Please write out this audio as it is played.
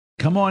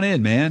Come on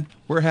in, man.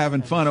 We're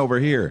having fun over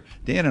here.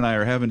 Dan and I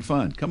are having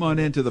fun. Come on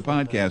into the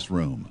podcast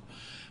room.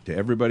 To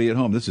everybody at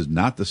home, this is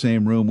not the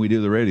same room we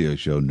do the radio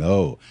show.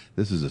 No,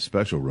 this is a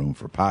special room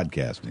for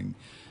podcasting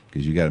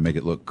because you got to make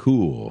it look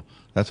cool.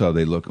 That's how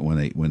they look when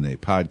they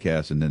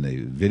podcast and then they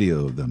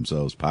video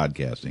themselves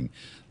podcasting.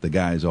 The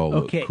guys all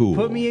look cool.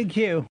 Put me in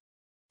queue.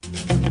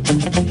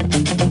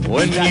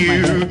 When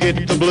you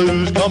get the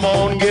blues, come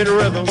on, get a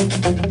rhythm.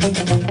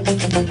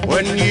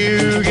 When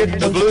you get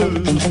the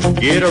blues,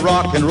 get a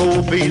rock and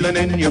roll feeling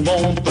in your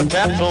bones. Put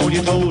taps on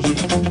your toes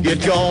and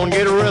get gone,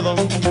 get a rhythm.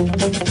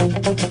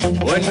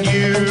 When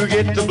you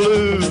get the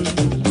blues,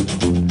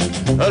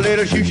 a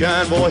little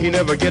shoeshine boy, he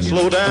never gets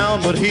low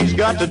down, but he's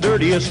got the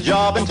dirtiest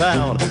job in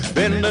town,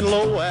 bending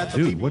low at the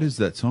Dude, what is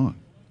that song?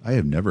 I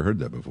have never heard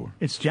that before.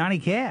 It's Johnny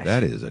Cash.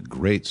 That is a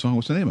great song.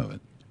 What's the name of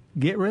it?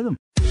 Get Rhythm.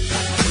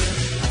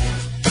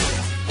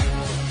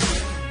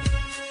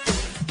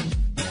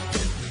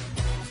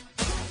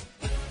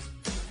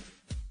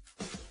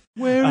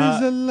 Where is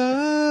the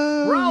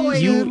love?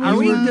 Rolling. Are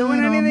we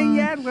doing anything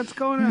yet? What's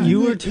going on? You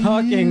were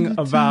talking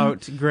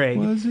about, Greg,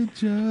 Was it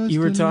just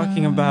you were a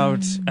talking lie?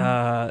 about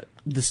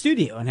the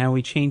studio and how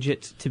we change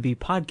it to be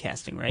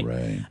podcasting, right?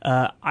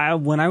 Right.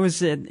 When I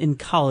was in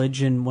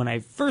college, and when I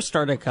first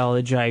started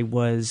college, I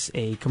was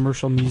a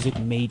commercial music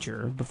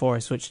major before I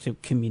switched to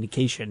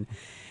communication.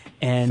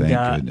 And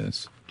Thank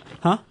goodness.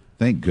 Huh?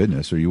 Thank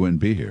goodness, or you wouldn't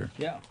be here.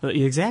 Yeah.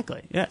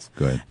 Exactly, yes.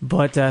 Go ahead.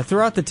 But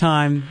throughout the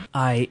time,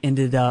 I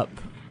ended up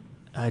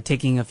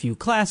taking a few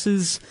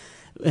classes,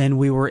 and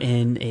we were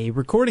in a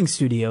recording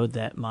studio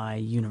that my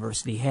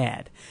university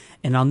had.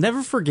 And I'll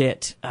never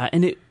forget,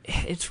 and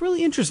it's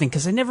really interesting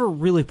because I never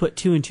really put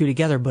two and two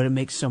together, but it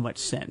makes so much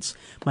sense.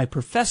 My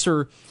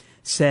professor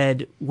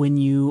said when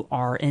you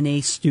are in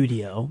a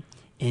studio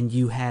and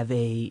you have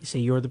say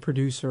you're the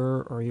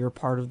producer or you're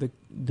part of the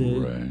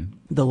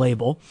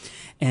label,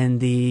 and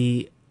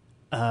the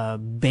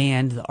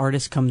band, the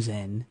artist comes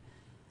in,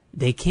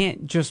 they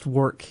can't just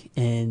work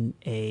in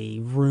a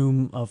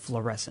room of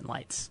fluorescent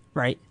lights,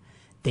 right?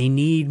 They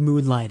need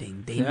mood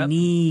lighting. They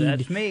need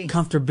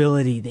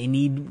comfortability. They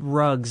need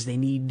rugs. They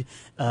need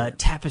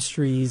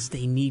tapestries.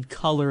 They need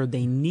color.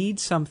 They need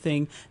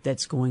something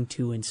that's going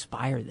to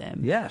inspire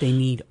them. Yes. They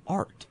need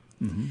art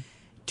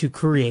to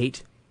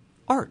create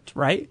art,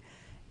 right?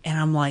 And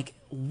I'm like,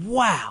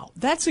 wow,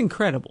 that's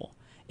incredible.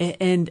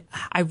 And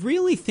I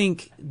really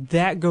think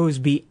that goes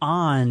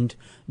beyond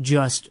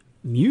just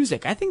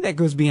music. I think that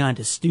goes beyond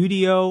a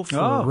studio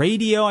for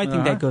radio. I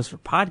think that goes for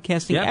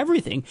podcasting,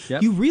 everything.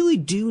 Yep. You really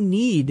do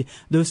need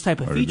those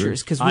type of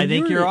features. Because I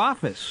think your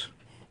office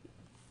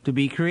to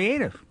be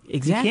creative.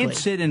 Exactly. You can't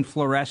sit in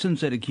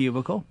fluorescence at a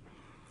cubicle.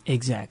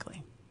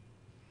 Exactly.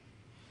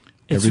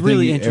 It's Everything,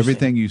 really interesting.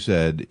 everything you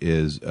said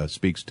is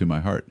speaks to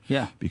my heart.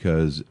 Yeah.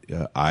 Because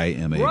I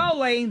am a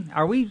Rolling.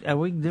 Are we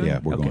doing? Yeah,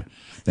 we're okay. going.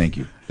 Thank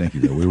you.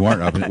 We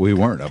weren't up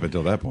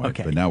until that point,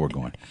 Okay. but now we're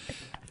going.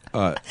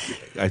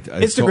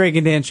 It's the Greg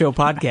and Dan Show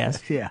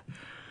podcast. Yeah.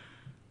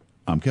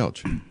 I'm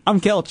Kelch.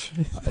 I'm Kelch.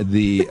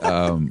 The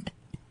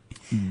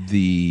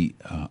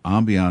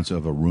ambiance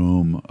of a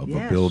room, of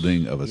a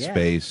building, of a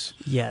space.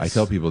 Yes. I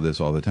tell people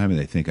this all the time, and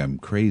they think I'm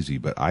crazy,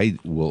 but I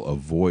will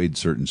avoid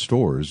certain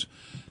stores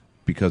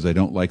because I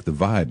don't like the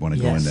vibe when I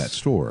go in that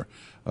store.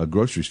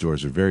 Grocery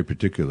stores are very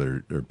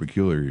particular or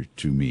peculiar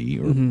to me,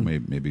 or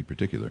maybe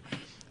particular.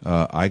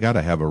 I got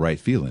to have a right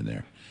feel in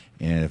there.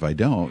 And if I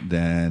don't,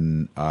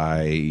 then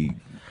I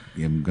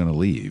am going to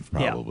leave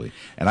probably.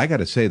 Yeah. And I got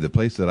to say, the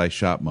place that I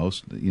shop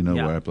most,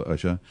 where I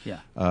shop,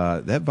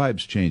 that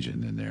vibe's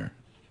changing in there.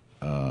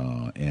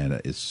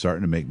 And it's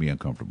starting to make me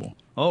uncomfortable.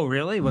 Oh,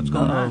 really? What's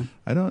going on?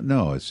 I don't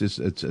know. It's just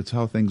it's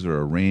how things are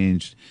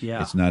arranged.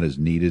 Yeah. It's not as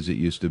neat as it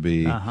used to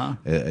be.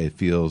 It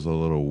feels a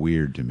little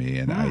weird to me,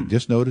 and I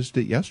just noticed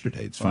it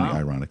yesterday. It's funny,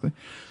 ironically.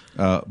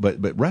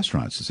 But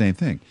restaurants, the same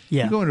thing.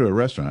 Yeah. You go into a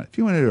restaurant. If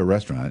you went into a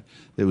restaurant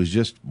that was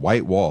just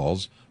white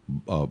walls,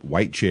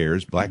 white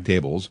chairs, black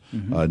tables,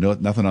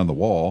 nothing on the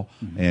wall,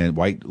 and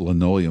white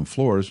linoleum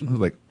floors,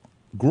 like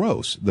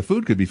gross. The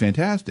food could be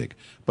fantastic,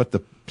 but the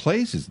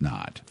place is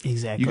not.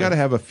 Exactly. You got to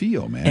have a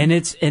feel, man.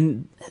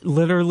 And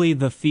literally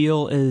the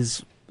feel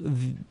is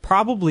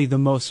probably the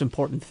most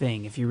important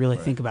thing if you really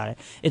think about it.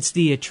 It's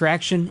the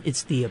attraction,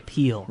 it's the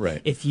appeal.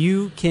 Right. If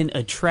you can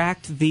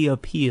attract the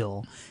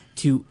appeal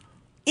to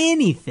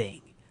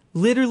anything,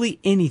 literally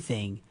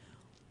anything,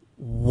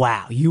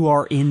 wow, you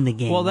are in the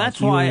game. Well, that's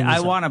why I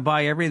want to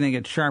buy everything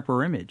at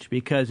Sharper Image,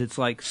 because it's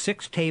like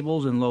 6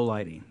 tables and low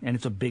lighting, and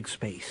it's a big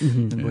space with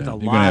a You're going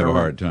to lot have of a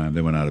hard time.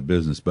 They went out of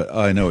business, but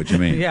I know what you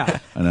mean. Yeah,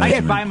 I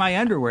can buy my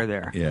underwear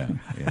there. Yeah.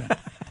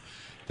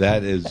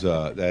 That is,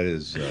 but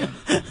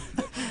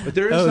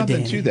there is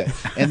something to that.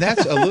 And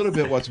that's a little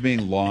bit what's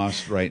being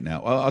lost right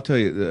now. I'll tell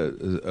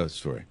you a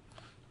story.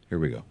 Here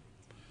we go.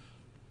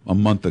 A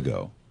month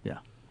ago,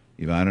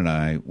 Yvonne and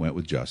I went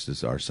with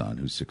Justice, our son,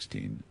 who's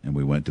 16, and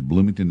we went to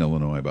Bloomington,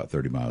 Illinois, about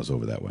 30 miles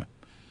over that way.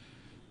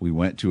 We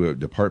went to a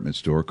department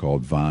store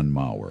called Von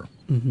Maur.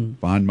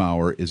 Von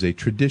Maur is a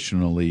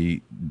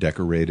traditionally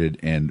decorated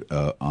and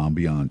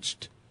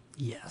ambianced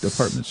Yes.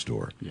 department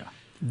store. Yeah.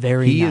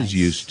 Very He nice. is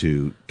used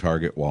to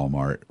Target,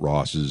 Walmart,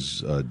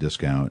 Ross's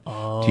discount,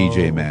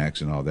 TJ Maxx,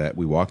 and all that.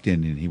 We walked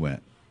in and he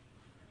went,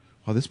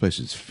 "Oh, this place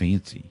is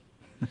fancy."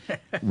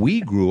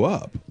 We grew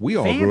up. We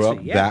all grew up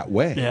Fancy, yeah. that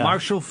way. Yeah.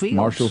 Marshall Fields.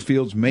 Marshall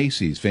Fields,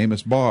 Macy's,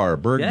 Famous Bar,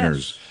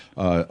 Bergner's,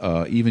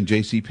 even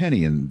J.C.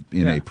 Penney in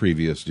Yeah. a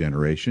previous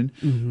generation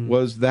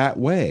was that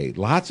way.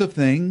 Lots of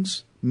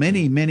things,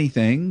 many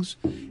things,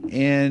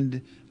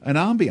 and an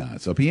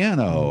ambiance, a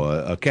piano,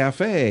 a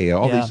cafe,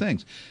 all these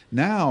things.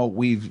 Now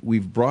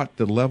we've brought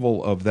the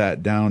level of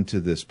that down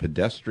to this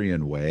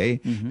pedestrian way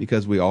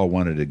because we all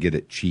wanted to get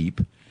it cheap.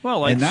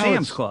 Well, like And now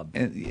Sam's it's- Club.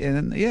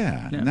 and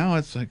now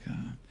it's like.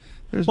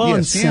 There's Well,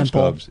 and Sam's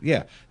simple. Clubs.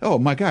 Yeah. Oh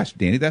my gosh,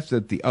 Danny, that's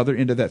at the other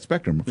end of that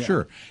spectrum.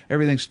 Sure,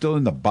 everything's still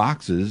in the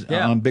boxes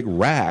on big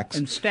racks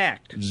And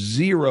stacked.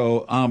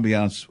 Zero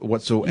ambiance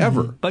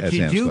whatsoever. But at you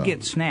Sam's do Club.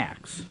 get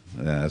snacks.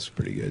 That's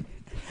pretty good.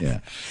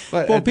 Yeah.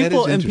 But Well, that is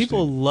people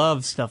interesting.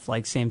 love stuff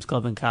like Sam's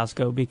Club and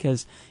Costco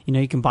because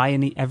you can buy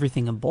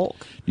everything in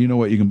bulk. You know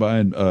what you can buy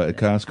at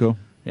Costco?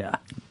 Yeah.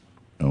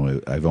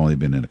 I've only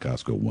been in a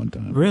Costco one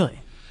time. Really,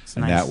 it's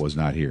And nice. that was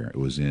not here. It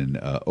was in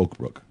Oak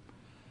Brook.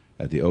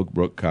 At the Oak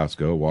Brook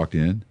Costco, walked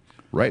in,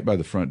 right by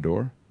the front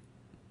door,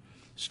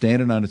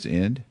 standing on its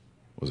end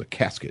was a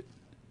casket.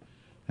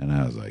 And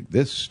I was like,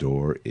 this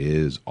store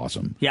is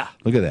awesome. Yeah.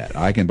 Look at that.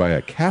 I can buy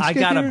a casket I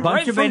got a here?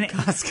 bunch of from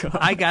Costco.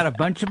 I got a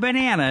bunch of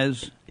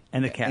bananas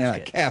and a And a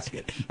casket.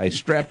 casket. I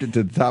strapped it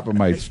to the top of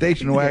my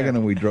station wagon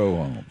and we drove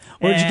home.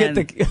 Where'd you And-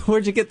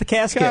 get the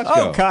casket? Costco.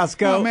 Oh,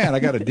 Costco. Oh, man, I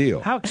got a deal.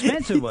 How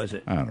expensive was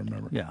it? I don't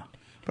remember. Yeah.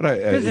 But I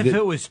Because if did-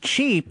 it was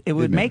cheap, it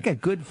would did make matter. a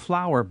good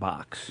flower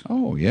box.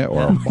 Oh, yeah,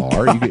 or a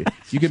bar.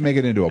 You could make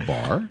it into a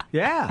bar.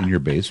 Yeah. In your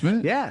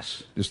basement.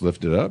 Yes. Just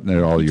lift it up and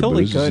then all your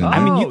Totally booze is could. in I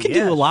there. mean, you Oh, can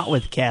do a yes. lot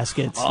with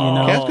caskets.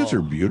 Caskets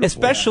are beautiful.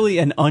 Especially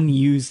an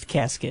unused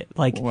casket.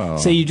 Like, Well-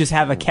 say you just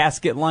have a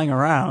casket lying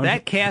around.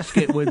 That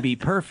casket would be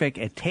perfect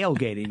at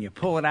tailgating. You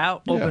pull it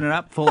out, open it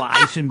up, full of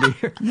ice and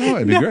beer. No,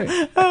 it'd be great.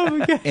 Oh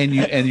my God.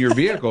 And your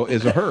vehicle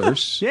is a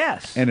hearse.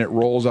 Yes. And it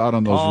rolls out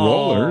on those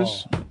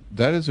rollers.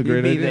 That is a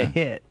great You'd be idea. the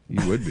hit.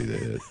 You would be the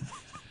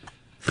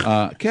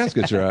hit.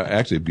 Caskets are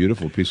actually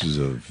beautiful pieces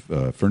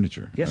of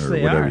furniture. Yes, or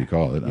they whatever are. you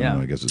call it. I Yeah. don't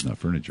know. I guess it's not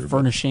furniture. but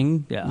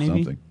Furnishing, Yeah.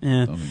 maybe. Something.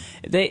 Yeah.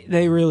 Something.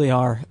 They really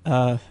are.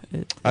 I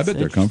bet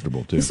they're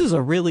comfortable too. This is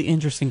a really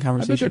interesting I bet they're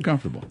conversation.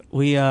 comfortable.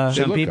 We They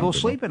Some look people comfortable.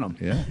 sleep in them.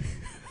 Yeah.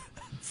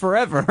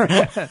 forever.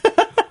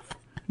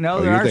 No,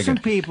 Oh, there you're are some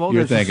thinking- people.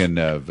 You're There's- thinking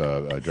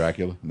of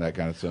Dracula and that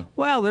kind of stuff.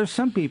 Well, there's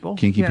some people.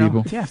 Kinky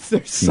people? Yeah.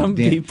 There's some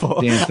Dan-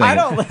 people. Dan's I thinking-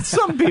 don't let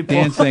some people.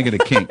 Dan's thinking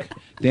of kink.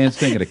 Dan's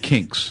thinking of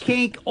kinks.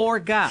 Kink or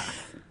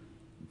goth.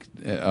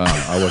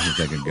 I wasn't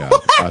thinking God.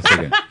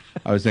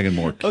 I was thinking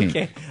more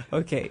kink.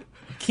 Okay.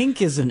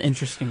 Kink is an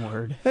interesting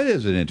word, That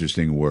is an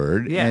interesting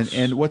word. Yes.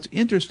 And what's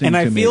interesting and to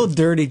I me, feel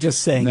dirty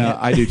just saying no, it.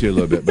 I do too a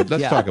little bit, but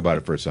let's Yeah. talk about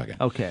it for a second.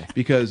 Okay.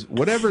 Because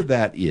whatever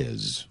that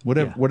is,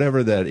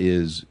 whatever that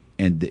is,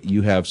 and that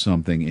you have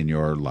something in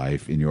your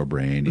life, in your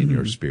brain, in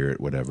your spirit,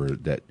 whatever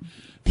that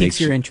Piques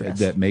your interest.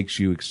 that makes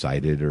you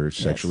excited or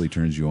sexually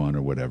turns you on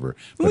or whatever.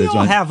 We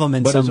all have them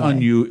in but some it's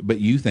way. But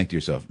you think to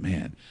yourself,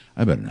 man,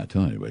 I better not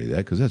tell anybody that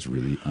because that's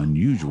really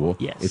unusual.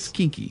 Yes. It's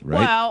kinky, right?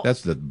 Well-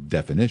 That's the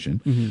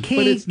definition. Kink,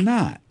 But it's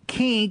not.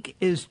 Kink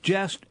is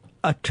just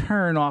a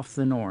turn off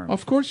the norm.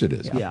 Of course it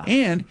is. Yeah.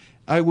 And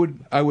I would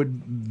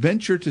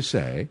venture to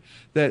say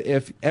that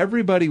if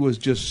everybody was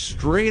just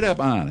straight up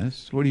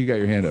honest, what do you got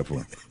your hand up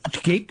for?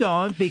 Keep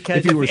going, because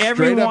If you were if straight up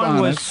everyone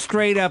was honest-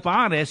 straight up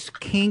honest,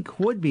 kink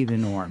would be the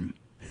norm.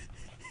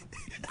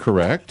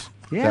 Correct.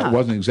 Yeah. That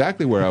wasn't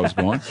exactly where I was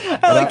going.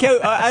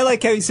 I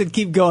like how you said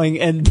keep going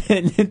and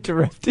then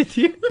interrupted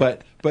you.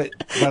 But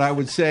I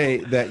would say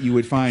that you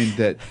would find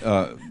that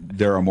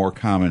there are more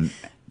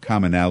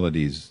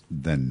commonalities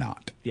than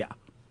not. Yeah.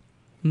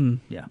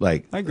 Yeah.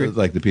 Like I agree.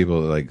 like the people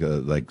like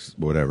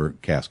whatever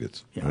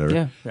caskets,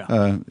 whatever.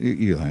 Yeah.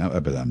 You think, I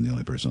bet I'm the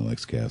only person that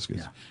likes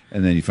caskets.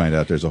 And then you find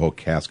out there's a whole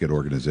casket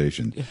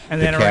organization.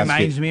 And The then it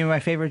reminds me of my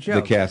favorite the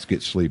joke.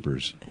 casket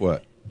sleepers.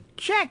 What?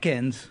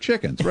 Chickens.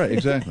 Chickens, right?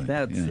 Exactly.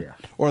 That's- yeah.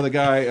 Or the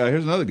guy.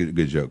 Here's another good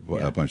joke.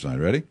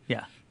 Punchline. Ready?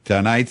 Yeah.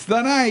 Tonight's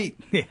the night.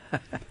 Yeah.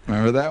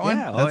 Remember that one?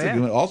 Yeah, oh, That's a yeah.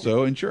 good one.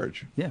 Also in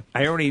church. Yeah.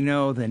 I already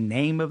know the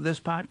name of this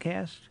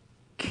podcast: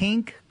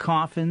 Kink,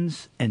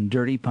 Coffins, and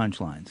Dirty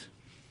Punchlines.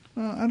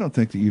 I don't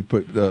think that you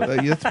put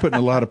that's putting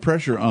a lot of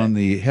pressure on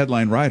the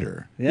headline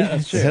writer. Yeah,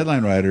 that's The true.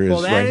 headline witer is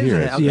Well, that right is here.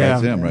 it. It's, Okay.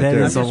 that's him right that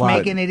there. is a Just lot.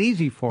 making it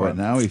easy for But him.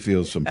 now he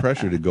feels some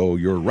pressure to go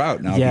your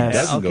route. Now, Yes.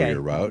 if he doesn't go Okay.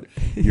 your route,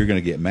 you're going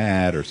to get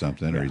mad or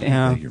something, or he's going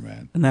Yeah. to think you're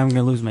mad. And then I'm going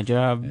to lose my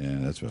job. Yeah,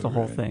 that's what the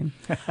whole right. thing.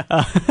 All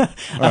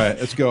right,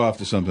 let's go off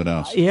to something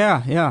else.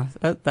 Yeah.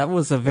 That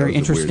was a very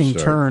was a weird interesting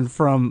start. turn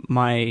from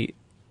my.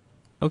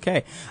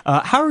 Okay.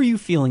 How are you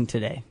feeling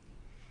today?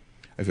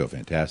 I feel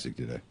fantastic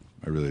today.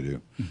 I really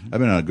do. I've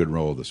been on a good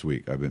roll this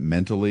week. I've been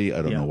mentally,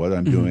 I don't Yeah. know what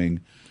I'm doing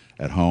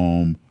at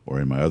home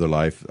or in my other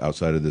life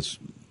outside of this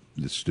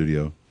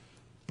studio,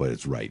 but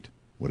it's right.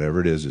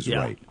 Whatever it is Yeah.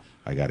 right.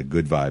 I got a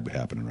good vibe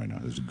happening right now.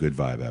 There's a good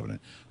vibe happening.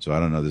 So I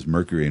don't know, this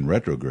Mercury in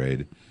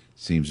retrograde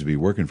seems to be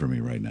working for me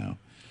right now.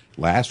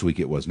 Last week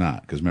it was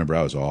not, because remember,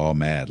 I was all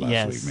mad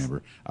last week.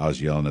 Remember, I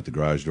was yelling at the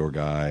garage door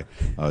guy.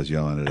 I was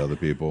yelling at other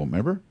people.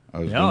 Remember? I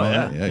was doing all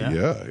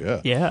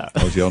that. Yeah.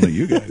 I was yelling at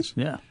you guys.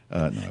 Yeah.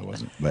 No, I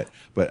wasn't.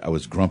 But I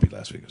was grumpy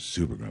last week. I was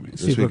super grumpy.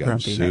 This Super week I'm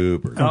grumpy.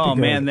 super grumpy. Oh,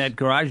 man, that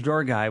garage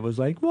door guy was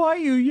like, why are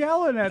you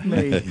yelling at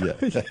me?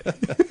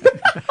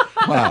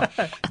 Wow.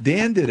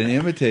 Dan did an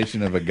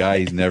imitation of a guy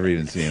he's never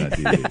even seen on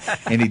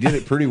TV. And he did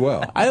it pretty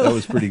well. That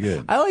was pretty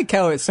good. I like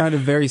how it sounded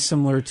very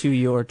similar to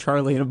your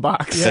Charlie in a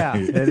Box. Yeah,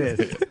 it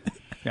is.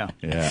 Yeah.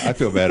 Yeah, I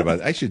feel bad about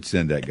it. I should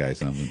send that guy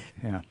something.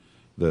 Yeah.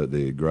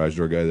 The garage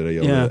door guy that I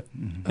yelled at.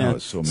 I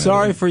was so mad.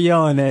 Sorry for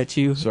yelling at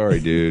you.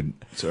 Sorry, dude.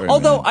 Sorry.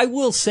 Although man. I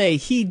will say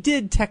he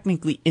did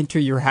technically enter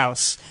your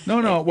house.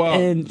 Well,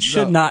 and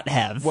should not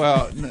have.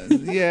 Well,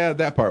 yeah,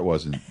 that part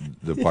wasn't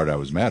the part I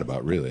was mad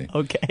about, really.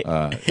 Okay.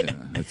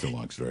 It's a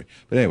long story.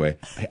 But anyway,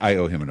 I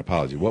owe him an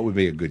apology. What would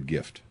be a good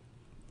gift?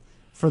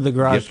 For the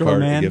garage door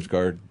man? A gift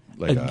card?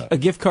 Like a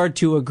gift card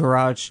to a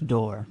garage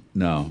door.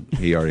 No,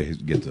 he already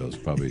gets those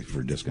probably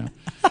for discount.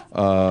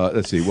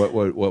 Let's see, what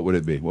would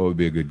it be? What would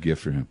be a good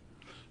gift for him?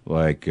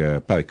 Like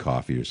probably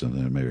coffee or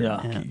something.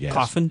 Maybe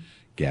Coffin?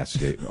 Gas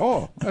station.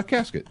 Oh, a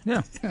casket.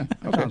 Yeah. Okay.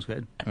 Sounds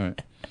good. All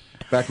right.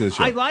 Back to the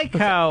show. I like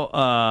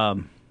how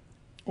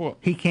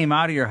he came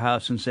out of your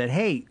house and said,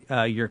 hey,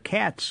 your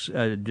cats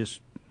just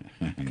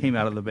came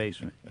out of the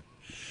basement.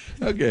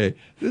 Okay,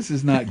 this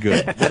is not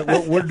good.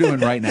 What we're doing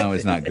right now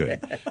is not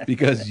good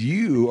because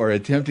you are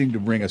attempting to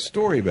bring a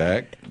story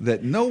back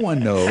that no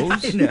one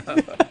knows.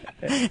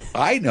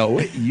 I know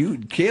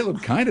it.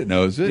 Caleb kind of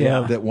knows it.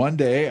 Yeah. That one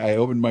day I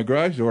opened my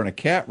garage door and a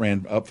cat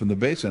ran up from the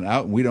basement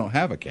out, and we don't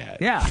have a cat.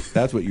 Yeah.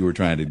 That's what you were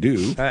trying to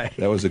do. Right.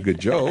 That was a good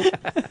joke,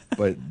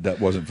 but that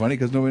wasn't funny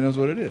because nobody knows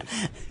what it is.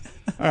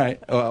 All right.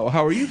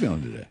 How are you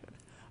feeling today?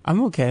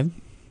 I'm okay.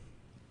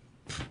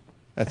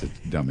 That's a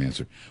dumb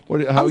answer.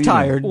 I'm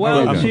tired.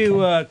 Well,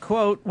 to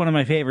quote one of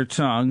my favorite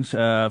songs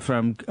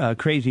from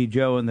Crazy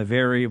Joe and the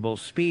Variable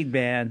Speed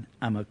Band,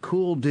 I'm a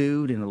cool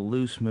dude in a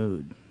loose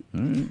mood.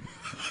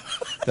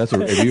 Have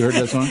you heard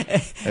that song?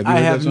 I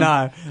have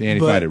not. Danny,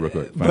 find it real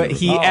quick. But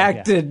he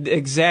acted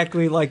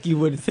exactly like you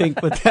would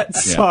think with that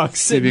song.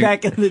 Sitting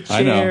back in the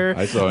chair,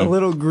 I saw him. a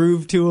little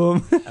groove to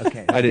him.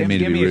 Okay. I didn't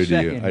mean to be rude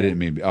to you. Here. I didn't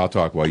mean. I'll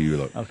talk while you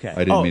look. Okay.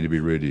 I didn't mean to be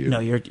rude to you. No,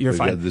 you're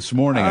fine. This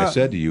morning I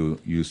said to you,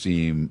 you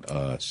seem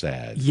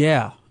sad.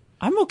 Yeah,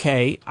 I'm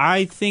okay.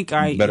 I think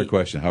Better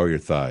question. How are your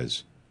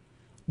thighs?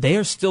 They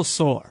are still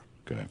sore.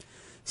 Okay.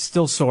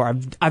 Still sore.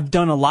 I've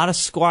done a lot of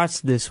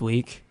squats this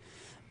week.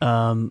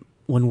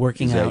 When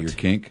working Is that out. your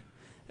kink?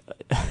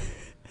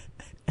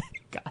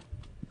 God.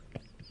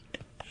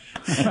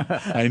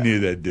 I knew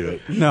that'd do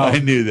it. No, I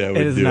knew that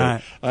would it is do not.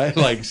 it. I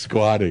like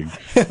squatting.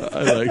 You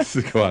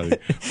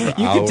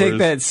can take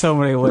that so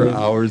many ways. For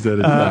hours at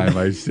a time.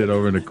 I sit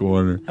over in the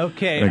corner.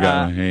 Okay. I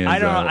got my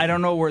hands out. I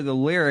don't know where the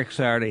lyrics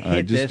are to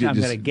hit this. I'm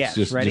going to guess.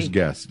 Ready? Just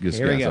guess.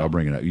 Here we go. I'll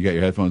bring it up. You got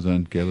your headphones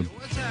on, Caleb?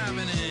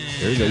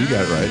 There you go. You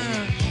got it right.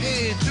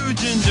 Hey, 2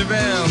 ginger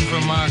ales for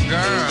my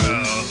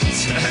girls.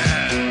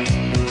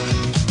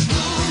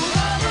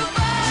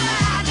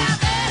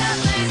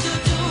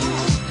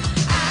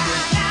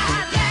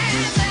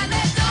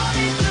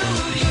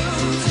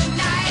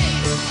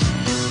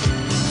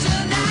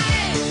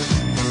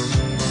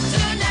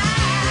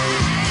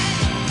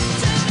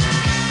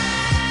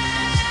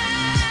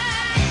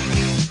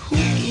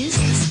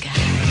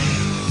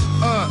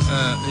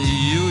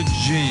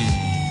 Eugene.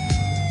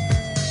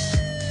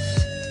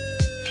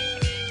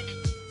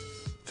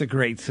 It's a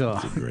great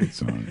song. It's a great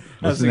song.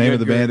 What's the name of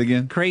the band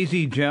again?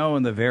 Crazy Joe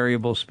and the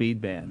Variable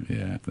Speed Band.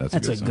 Yeah,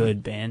 that's a song.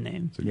 good band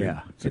name.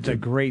 It's a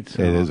great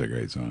song. It is a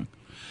great song.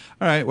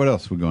 All right, what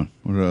else are we going?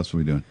 What else are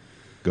we doing?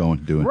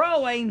 Doing.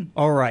 Rolling.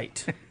 All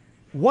right.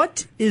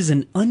 What is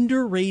an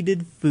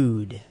underrated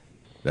food?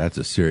 That's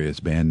a serious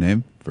band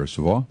name, first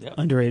of all. Yeah.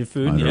 Underrated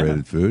food.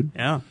 Underrated food.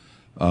 Yeah.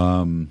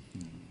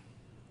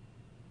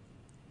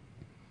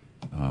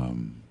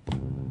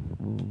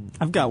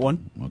 I've got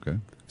one. Okay.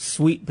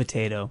 Sweet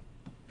potato.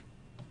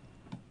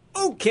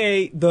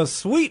 Okay, the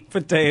sweet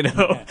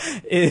potato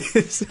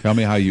is... Tell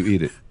me how you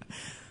eat it.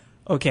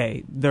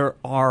 Okay, there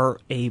are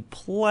a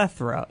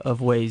plethora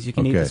of ways you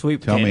can eat the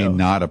sweet Tell potato. me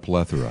not a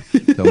plethora.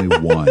 Tell me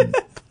one.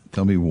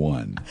 Tell me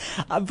one.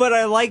 But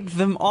I like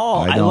them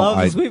all. I love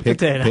the sweet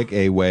potato. Pick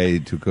a way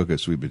to cook a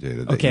sweet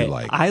potato that you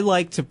like. I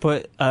like to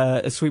put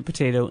a sweet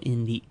potato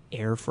in the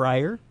air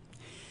fryer.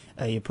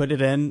 You put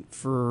it in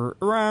for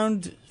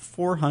around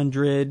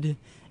 400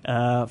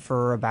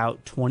 for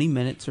about 20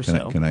 minutes or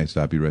so. Can I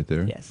stop you right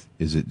there? Yes.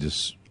 Is it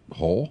just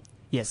whole?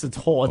 Yes, it's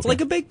whole. It's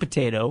like a baked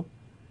potato,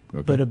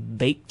 but a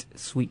baked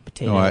sweet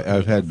potato. No,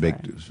 I've had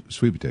baked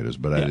sweet potatoes,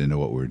 but I didn't know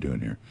what we were doing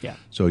here. Yeah.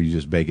 So you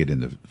just bake it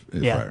in the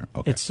fryer.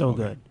 Okay. It's so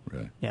good.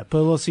 Really? Yeah, put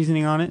a little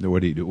seasoning on it.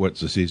 What do you do?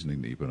 What's the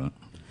seasoning that you put on?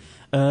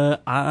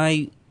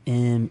 I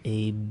am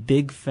a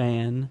big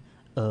fan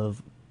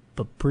of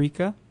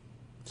paprika.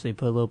 So you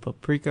put a little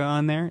paprika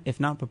on there. If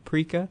not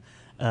paprika,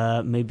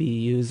 maybe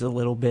use a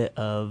little bit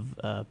of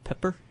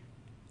pepper.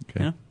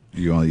 Okay.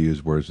 You only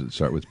use words that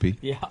start with P?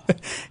 Yeah.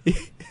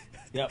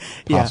 Yep.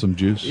 Possum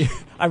juice?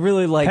 I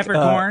really like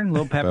Peppercorn,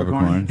 little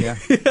peppercorn. Yeah.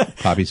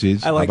 Poppy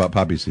seeds? I like- How about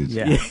poppy seeds?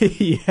 Yeah.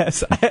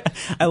 Yes,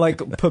 I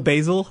like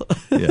basil.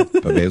 Yeah,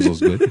 but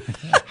basil's good.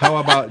 How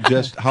about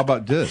this?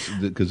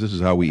 Because this is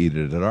how we eat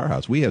it at our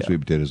house. We have sweet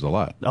potatoes a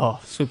lot. Oh,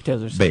 sweet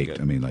potatoes are so Baked,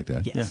 good. I mean, like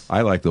that. Yes.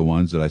 I like the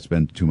ones that I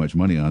spend too much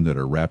money on that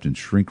are wrapped and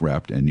shrink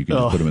wrapped, and you can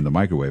just put them in the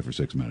microwave for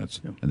 6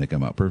 minutes, and they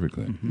come out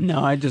perfectly.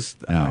 No, I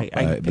just Now, I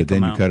but pick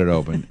then them you out. cut it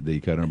open. Then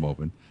you cut them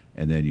open,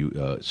 and then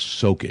you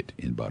soak it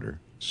in butter.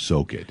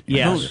 Soak it. in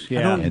Yes, butter. yeah.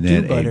 I don't And do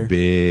then butter. a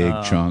big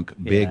chunk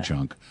Big of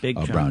chunk.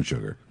 brown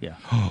sugar. Yeah.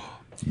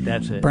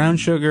 That's it. Brown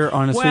sugar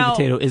on a Well-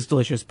 sweet potato is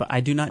delicious, but I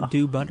do not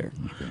do butter.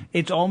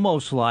 It's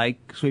almost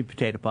like sweet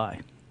potato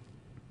pie.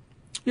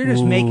 You're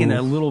just making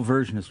a little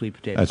version of sweet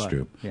potato That's pie.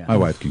 true. Yeah. My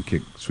wife can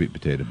kick sweet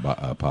potato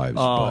pies,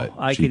 but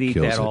I she could eat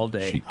kills that it. all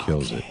day. She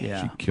kills it.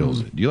 Yeah. She kills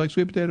it. Do you like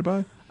sweet potato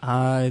pie?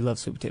 I love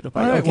sweet potato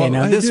pie. All right, Okay, well,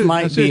 now I this do.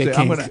 might be a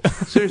Seriously, kink.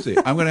 Seriously,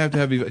 I'm going to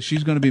have you.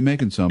 She's going to be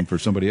making some for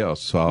somebody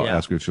else, so I'll Yeah.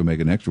 ask her if she'll make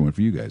an extra one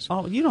for you guys.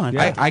 Oh, you don't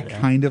have to. I do that.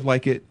 kind of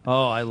like it,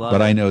 Oh, I love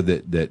but it. I know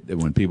that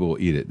when people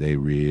eat it, they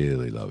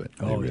really love it.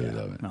 They Oh, really yeah.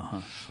 love it.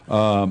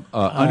 Uh-huh.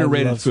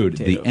 Underrated love sweet food,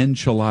 the potato.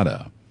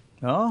 enchilada.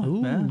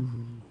 Oh, yeah.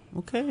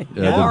 Okay.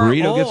 The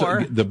burrito or-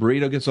 gets the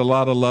burrito gets a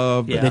lot of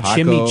love. Yeah. The The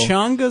taco,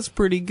 chimichanga's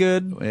pretty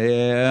good.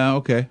 yeah,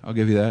 okay, I'll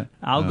give you that.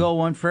 I'll go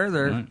one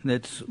further.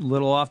 That's a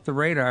little off the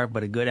radar,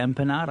 but a good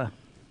empanada.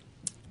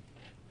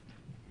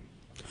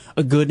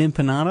 A good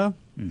empanada.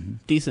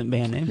 Decent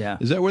band name. Yeah.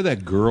 Is that where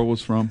that girl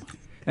was from?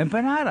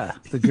 Empanada.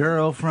 The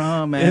girl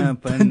from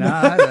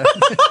Empanada.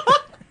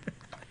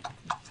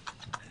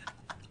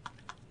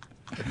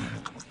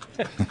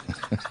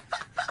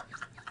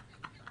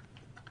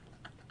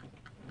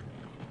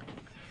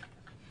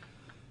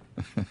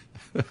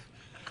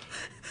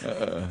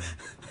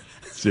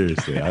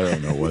 Seriously, I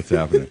don't know what's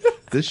happening.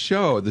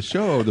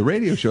 The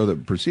radio show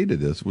that preceded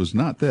this was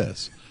not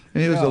this. I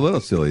mean, it was a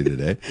little silly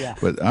today,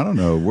 but I don't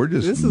know. We're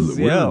just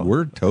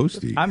we're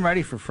toasty. I'm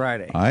ready for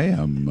Friday. I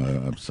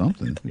am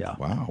something. Yeah.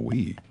 Wow.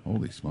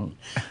 Holy smoke.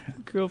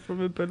 Girl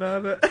from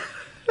empanada.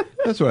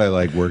 That's what I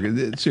like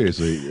working.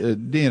 Seriously,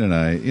 Dan and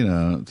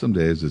I, some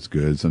days it's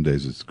good, some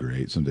days it's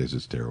great, some days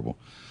it's terrible.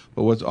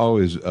 But what's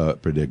always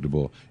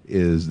predictable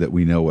is that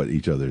we know what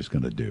each other is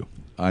going to do.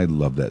 I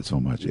love that so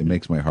much. It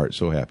makes my heart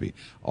so happy.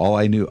 All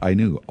I knew.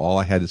 All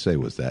I had to say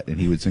was that, and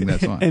he would sing that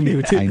song. And he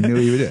would do I knew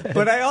he would do it.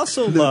 But I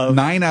also love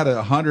 9 out of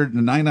 100,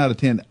 9 out of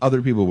 10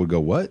 other people would go,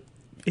 "What?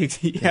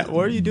 Yeah,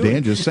 what are you doing?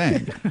 Dan just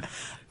sang."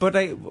 But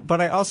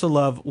I also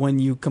love when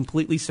you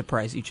completely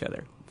surprise each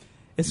other,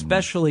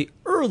 especially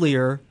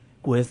earlier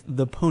with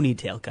the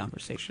ponytail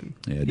conversation.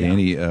 Yeah,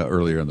 Danny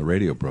earlier on the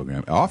radio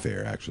program, off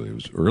air actually, it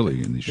was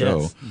early in the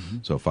show, Yes.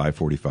 so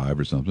 5:45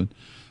 or something.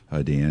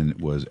 Dan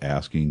was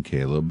asking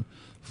Caleb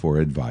for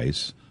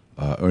advice.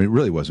 Or it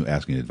really wasn't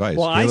asking advice.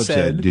 Well, I Caleb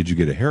said- "Did you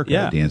get a haircut?"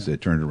 Yeah. Dan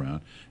said, turned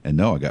around, and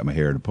no, I got my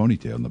hair in a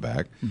ponytail in the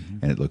back,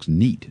 and it looks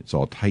neat. It's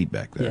all tight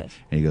back there. Yes.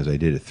 And he goes, "I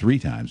did it 3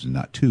 times and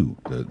not 2,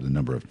 the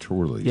number of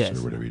twirlies Yes.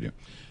 or whatever you do."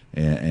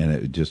 And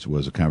it just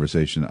was a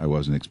conversation I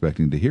wasn't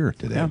expecting to hear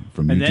today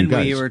from you And two then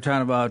guys. we were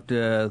talking about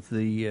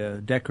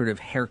the decorative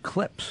hair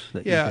clips.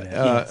 That you could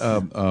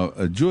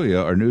have. Julia,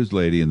 our news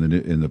lady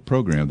in the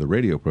program, the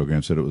radio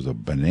program, said it was a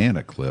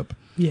banana clip.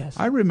 Yes.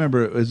 I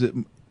remember. Is it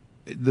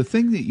the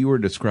thing that you were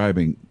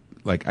describing?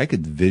 Like I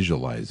could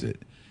visualize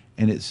it,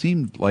 and it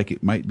seemed like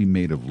it might be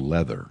made of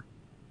leather.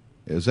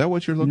 Is that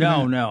what you're looking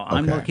at? No.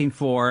 I'm Okay. looking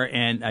for,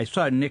 and I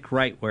saw Nick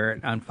Wright wear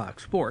it on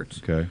Fox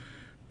Sports. Okay.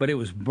 But it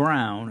was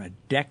brown, a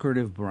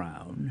decorative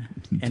brown.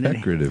 And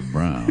Decorative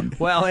brown.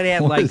 Well, it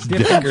had What like is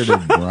different,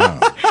 decorative brown?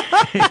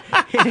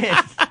 it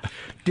had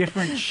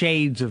different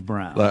shades of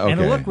brown, and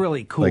it looked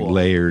really cool. Like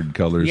layered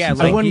colors. Yeah, and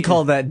like I stuff. wouldn't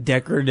call that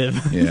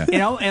decorative. Yeah.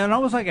 And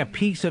almost like a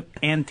piece of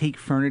antique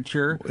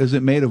furniture, Is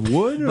it made of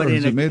wood, or but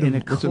is in it made in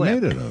of? a What's it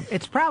clip. made of?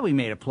 It's probably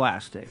made of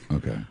plastic,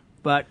 Okay.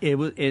 but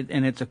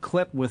and it's a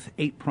clip with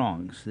 8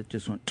 prongs that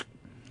just went.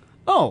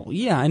 Oh,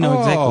 yeah, I know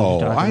exactly what you're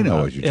talking about. I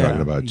know what you're Yeah.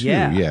 talking about too.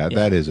 Yeah. Yeah,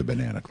 that is a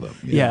banana clip.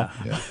 Yeah.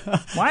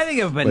 When I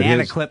think of a banana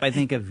his- clip, I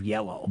think of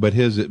yellow. But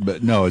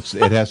no, it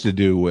has to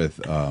do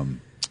with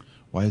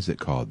why is it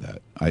called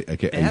that? I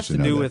can't. It has to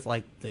do with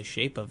like the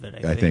shape of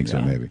it. I think so,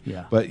 yeah. maybe.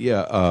 Yeah. But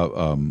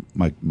yeah,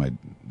 my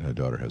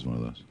daughter has one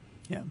of those.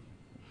 Yeah,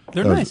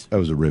 they're That nice. was, that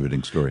was a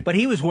riveting story. But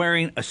he was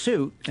wearing a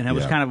suit, and it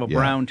was Yeah, kind of a yeah.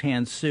 brown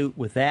tan suit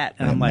with that,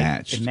 and it I'm like,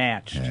 matched. it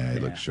matched. Yeah,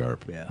 it looked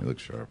sharp. Yeah. It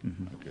looked sharp.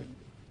 Okay.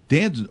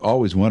 Dan's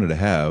always wanted to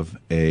have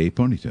a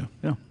ponytail.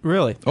 Yeah.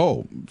 Really?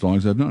 Oh, as long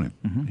as I've known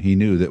him, he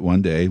knew that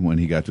one day when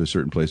he got to a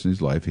certain place in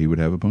his life, he would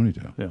have a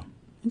ponytail. Yeah.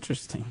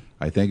 Interesting.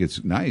 I think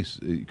it's nice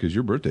because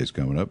your birthday's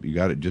coming up. You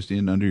got it just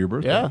in under your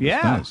birthday. Yeah. It's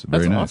Yeah. nice.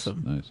 Very That's nice.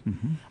 awesome. Nice.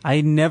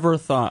 I never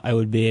thought I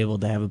would be able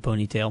to have a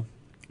ponytail.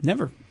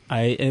 Never.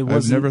 It I've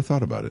wasn't. never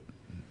thought about it.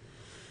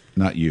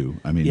 Not you.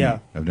 I mean, Yeah. me.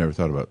 I've never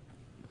thought about.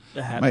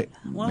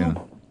 Well, you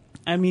know.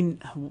 I mean,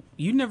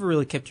 you never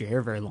really kept your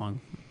hair very long,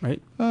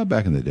 right?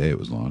 Back in the day, it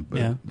was long, but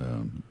Yeah.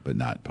 but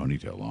not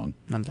ponytail long.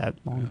 Not that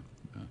long.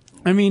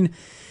 I mean,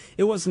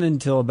 it wasn't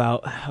until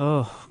about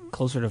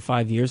closer to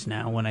 5 years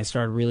now when I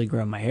started really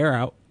growing my hair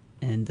out,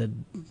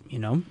 and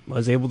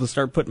was able to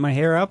start putting my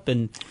hair up.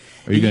 And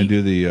are you going to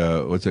do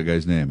the what's that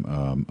guy's name?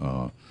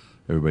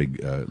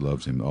 Everybody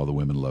loves him. All the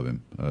women love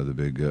him. The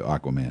big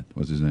Aquaman.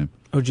 What's his name?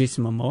 Oh,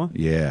 Jason Momoa.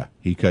 Yeah,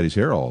 he cut his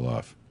hair all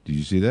off. Did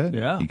you see that?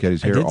 Yeah, he cut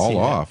his I hair did see all that.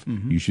 off.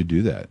 Mm-hmm. You should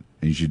do that,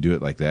 and you should do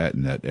it like that,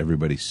 and let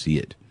everybody see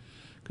it,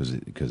 because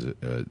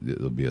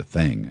it'll be a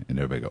thing, and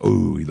everybody go,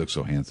 "Oh, he looks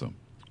so handsome."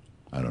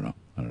 I don't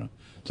know.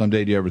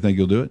 Someday, do you ever think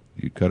you'll do it?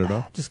 You cut it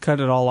off? Just cut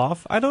it all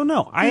off? I don't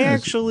know.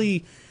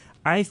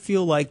 I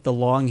feel like the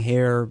long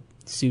hair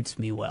suits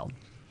me well.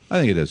 I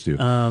think it does too.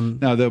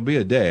 Now, there'll be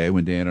a day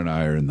when Dan and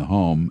I are in the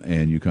home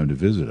and you come to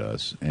visit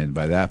us, and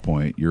by that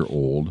point, you're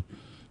older,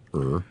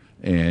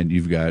 and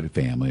you've got a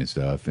family and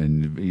stuff,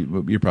 and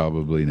you're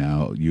probably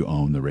now, you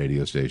own the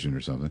radio station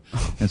or something.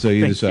 And so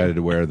you decided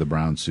to wear the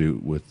brown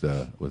suit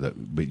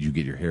but you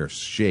get your hair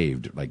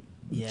shaved, like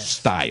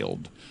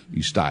styled.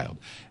 You styled.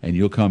 And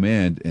you'll come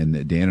in,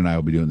 and Dan and I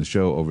will be doing the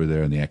show over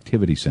there in the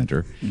activity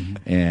center,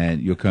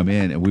 and you'll come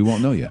in, and we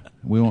won't know you.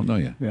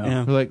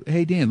 Yeah. We're like,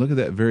 hey, Dan, look at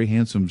that very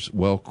handsome,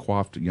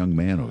 well-coiffed young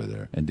man over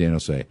there. And Dan will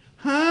say,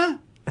 huh?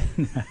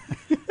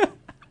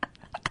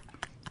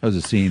 That was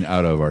a scene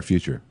out of our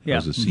future. Yeah.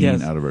 That was a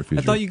scene out of our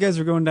future. I thought you guys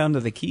were going down to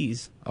the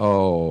Keys.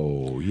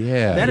 Oh,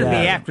 yeah. That'd be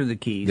yeah. after the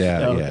Keys.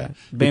 Yeah, Oh, yeah. okay.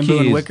 Bamboo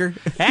and Wicker?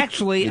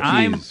 Actually, The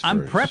I'm Keys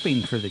first.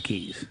 prepping for the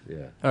Keys.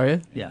 Yeah. Are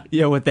you? Yeah.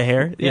 Yeah, with the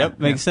hair? Yeah. Yep,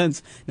 makes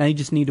sense. Now you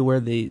just need to wear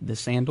the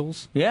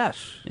sandals. Yes.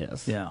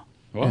 Yes. Yeah.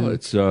 Well,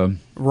 it's...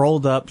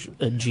 Rolled up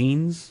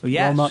jeans.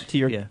 Yes. Roll 'em up to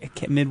your Yeah.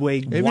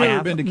 midway. Have you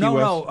ever been to Key West?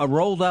 No, a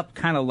rolled up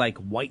kind of like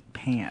white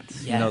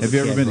pants. Yes. Have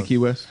you ever been to Key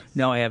West?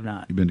 No, I have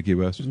not. You been to Key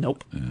West?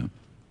 Nope. Yeah.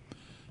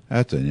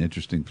 That's an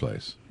interesting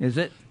place. Is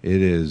it?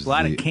 It is. A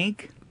lot of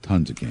kink?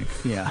 Tons of kink.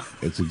 Yeah.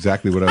 It's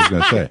exactly what I was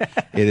going to say.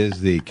 It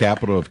is the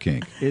capital of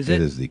kink. Is it?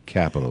 It is the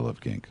capital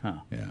of kink. Huh.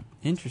 Yeah.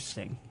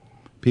 Interesting.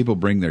 People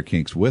bring their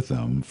kinks with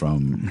them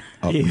from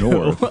up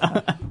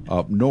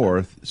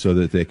north, so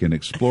that they can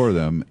explore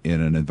them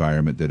in an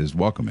environment that is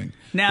welcoming.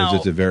 Now- because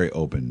it's a very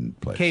open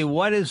place. Okay,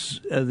 what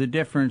is the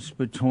difference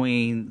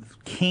between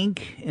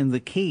kink in the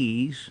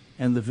Keys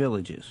and the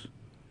Villages?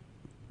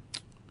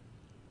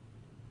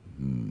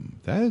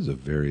 That is a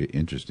very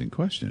interesting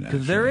question.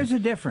 Because there is a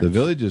difference. The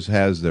Villages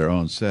has their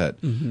own set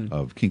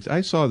of kinks.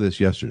 I saw this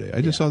yesterday.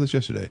 I just saw this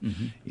yesterday.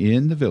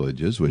 In the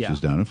Villages, which Yeah.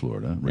 is down in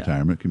Florida,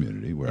 retirement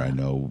community, where I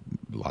know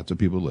lots of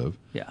people live.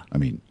 Yeah. I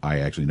mean, I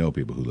actually know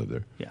people who live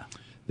there. Yeah.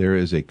 There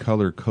is a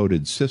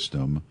color-coded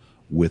system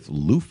with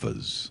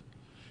loofahs.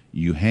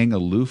 You hang a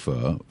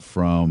loofah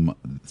from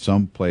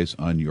someplace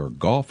on your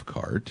golf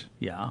cart.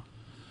 Yeah.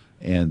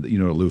 And you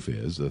know what a loofah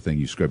is? The thing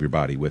you scrub your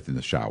body with in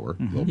the shower.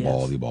 A little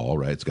bally ball,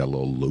 right? It's got a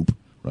little loop,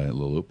 right? A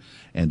little loop.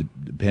 And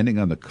depending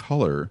on the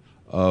color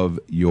of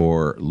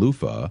your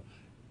loofah,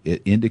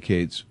 it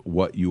indicates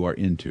what you are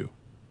into.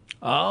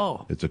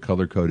 Oh. It's a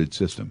color-coded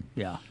system.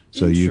 Yeah.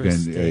 So you can,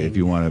 Interesting. if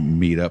you want to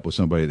meet up with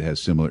somebody that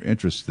has similar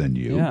interests than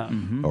you, Yeah.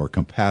 or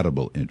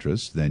compatible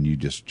interests, then you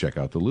just check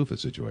out the loofah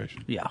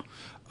situation. Yeah.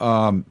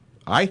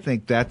 I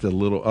think that's a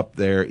little up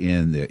there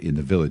in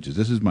the Villages.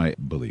 This is my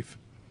belief.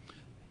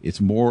 It's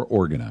more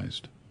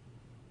organized.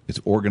 It's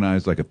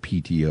organized like a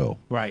PTO.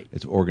 Right.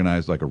 It's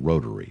organized like a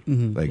Rotary.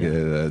 Like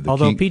the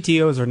Although kink-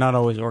 PTOs are not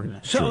always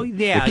organized. So True.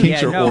 yeah, The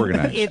kinks yeah, are no,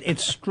 organized.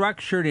 It's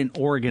structured and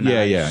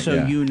organized, Yeah, so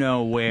yeah. you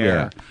know where.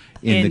 Yeah.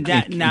 In And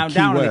the- in now Key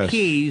down in the West-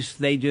 Keys,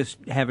 they just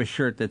have a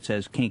shirt that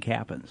says "Kink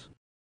Happens."